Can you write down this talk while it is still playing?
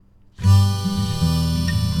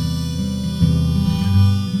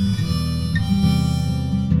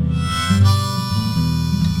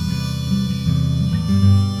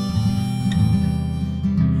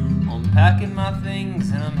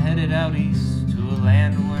headed out east to a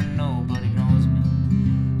land where nobody knows me.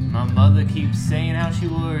 My mother keeps saying how she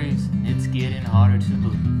worries, and it's getting harder to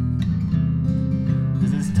believe.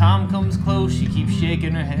 'Cause as time comes close, she keeps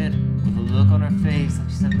shaking her head with a look on her face like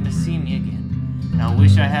she's never to see me again. And I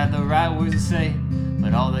wish I had the right words to say,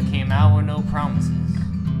 but all that came out were no promises.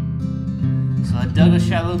 So I dug a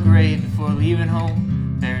shallow grave before leaving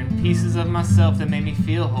home, burying pieces of myself that made me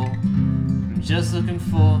feel whole. I'm just looking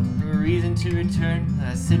for a reason to return to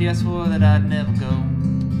that city I swore that I'd never go.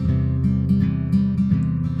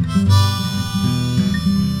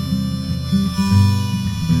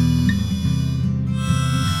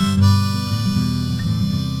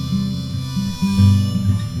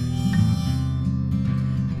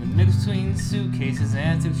 Between suitcases and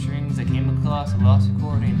antique strings, I came across a lost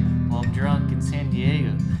recording while I'm drunk in San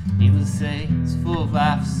Diego. Needless to say, it's full of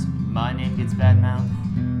laughs. My name gets bad-mouthed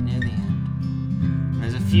near the end. And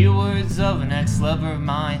there's a few words of an ex-lover of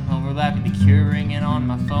mine overlapping the cure ringing on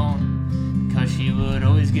my phone. Because she would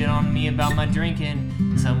always get on me about my drinking,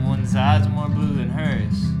 and someone's eyes were more blue than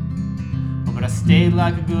hers. But I stayed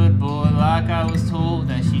like a good boy, like I was told,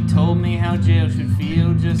 and she told me how jail should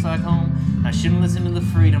feel just like home. I shouldn't listen to the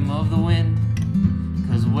freedom of the wind,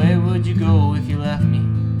 'cause where would you go if you left me?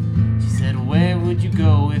 She said, where would you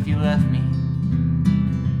go if you left me?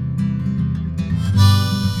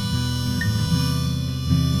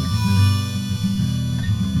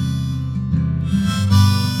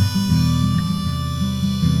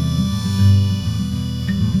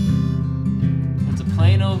 It's a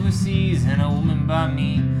plane overseas and a woman by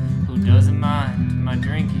me who doesn't mind my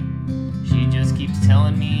drinking. She just keeps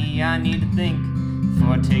telling me I need to think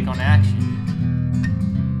before I take on action.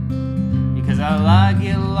 Because I lie,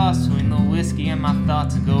 get lost between the whiskey and my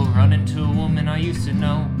thoughts, and go running to a woman I used to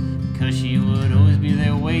know. Because she would always be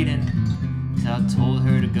there waiting till I told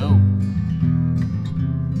her to go.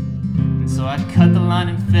 And so I cut the line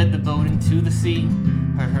and fed the boat into the sea.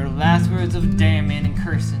 Heard her last words of damning and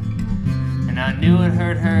cursing, and I knew it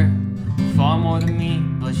hurt her far more than me.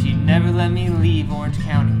 But she'd never let me leave Orange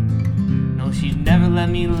County. No, she'd never let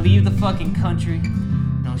me leave the fucking country.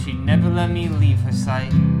 No, she'd never let me leave her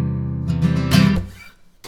sight.